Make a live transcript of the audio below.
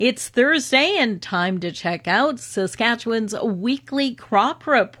It's Thursday and time to check out Saskatchewan's weekly crop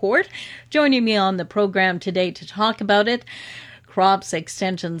report. Joining me on the program today to talk about it, Crops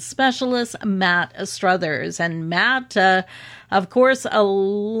Extension Specialist Matt Struthers. And Matt, of course, a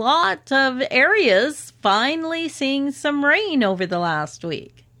lot of areas finally seeing some rain over the last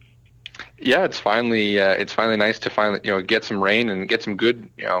week. Yeah, it's finally nice to get some rain and get some good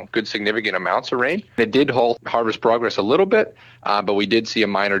significant amounts of rain. It did halt harvest progress a little bit, but we did see a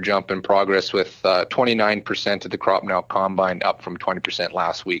minor jump in progress with 29% of the crop now combined, up from 20%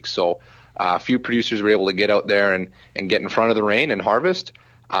 last week. So a few producers were able to get out there and get in front of the rain and harvest,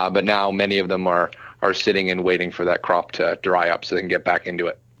 but now many of them are sitting and waiting for that crop to dry up so they can get back into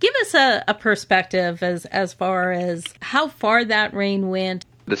it. Give us a perspective as far as how far that rain went.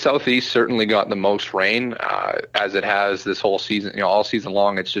 The southeast certainly got the most rain, as it has this whole season. All season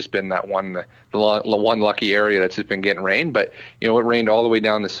long, it's just been that one lucky area that's just been getting rain. But it rained all the way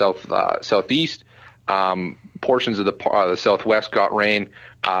down the southeast. Portions of the southwest got rain.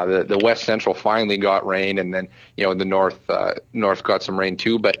 The west central finally got rain, and then the north got some rain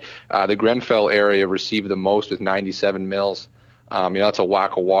too. But the Grenfell area received the most with 97 mils. That's a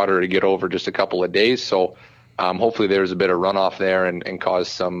whack of water to get over just a couple of days. So. Hopefully there's a bit of runoff there and cause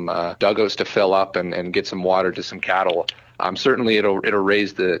some dugouts to fill up and get some water to some cattle. Certainly it'll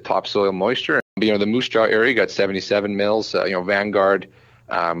raise the topsoil moisture. The Moose Jaw area got 77 mils. Vanguard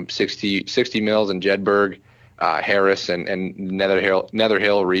 60 mils, and Jedburgh, Harris, and Nether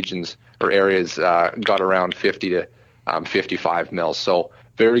Hill regions or areas got around 50 to 55 mils. So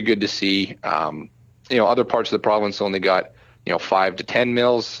very good to see. Other parts of the province only got 5 to 10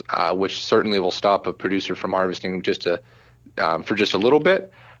 mils, which certainly will stop a producer from harvesting for just a little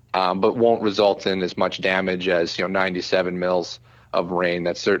bit, but won't result in as much damage as 97 mils of rain.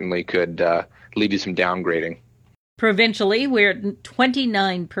 That certainly could lead to some downgrading. Provincially, we're at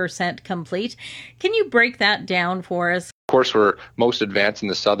 29% complete. Can you break that down for us? Of course, we're most advanced in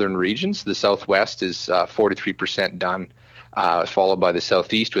the southern regions. The southwest is 43% done. Followed by the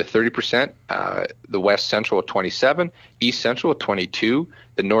southeast with 30%, the west central with 27%, east central with 22%,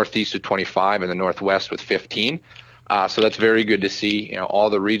 the northeast with 25%, and the northwest with 15%. So that's very good to see. All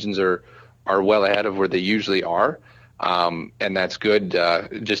the regions are well ahead of where they usually are, and that's good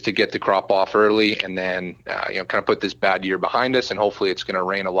just to get the crop off early, and then kind of put this bad year behind us, and hopefully it's going to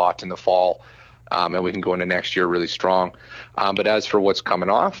rain a lot in the fall. And we can go into next year really strong. But as for what's coming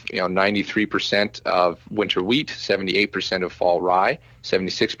off, 93% of winter wheat, 78% of fall rye,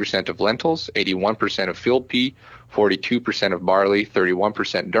 76% of lentils, 81% of field pea, 42% of barley,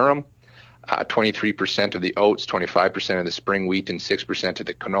 31% durum, 23% of the oats, 25% of the spring wheat, and 6% of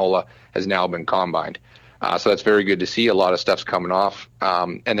the canola has now been combined. So that's very good to see. A lot of stuff's coming off.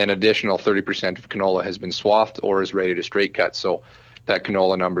 And then additional 30% of canola has been swathed or is ready to straight cut. So that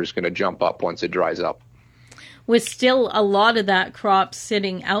canola number is going to jump up once it dries up. With still a lot of that crop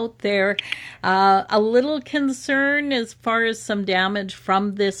sitting out there, a little concern as far as some damage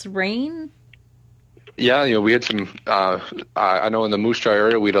from this rain? Yeah, we had some, I know in the Moose Jaw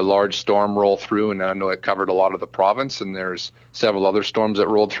area, we had a large storm roll through, and I know it covered a lot of the province, and there's several other storms that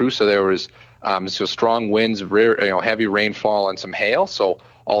rolled through. So there was strong winds, heavy rainfall, and some hail. So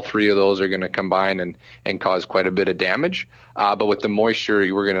all three of those are going to combine and cause quite a bit of damage. But with the moisture,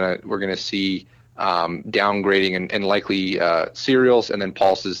 we're gonna see downgrading and likely cereals, and then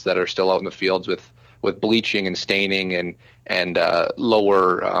pulses that are still out in the fields with bleaching and staining and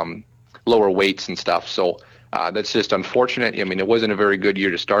lower weights and stuff. So that's just unfortunate. I mean, it wasn't a very good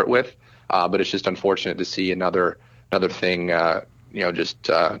year to start with, but it's just unfortunate to see another thing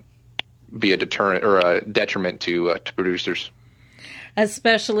be a deterrent or a detriment to producers.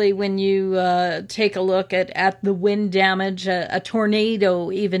 Especially when you take a look at the wind damage, a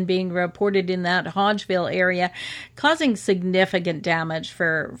tornado even being reported in that Hodgeville area, causing significant damage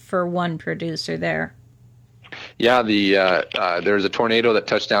for one producer there. Yeah, there's a tornado that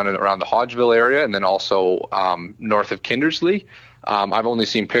touched down around the Hodgeville area, and then also north of Kindersley. I've only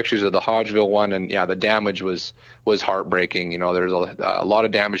seen pictures of the Hodgeville one, and yeah, the damage was heartbreaking. There's a lot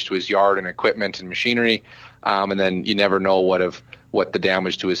of damage to his yard and equipment and machinery, and then you never know what the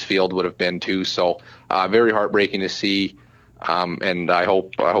damage to his field would have been too. So very heartbreaking to see. And I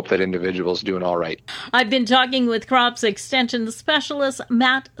hope that individual's doing all right. I've been talking with Crops Extension Specialist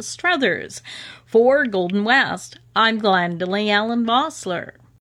Matt Struthers. For Golden West, I'm Glendalee Allen Vossler.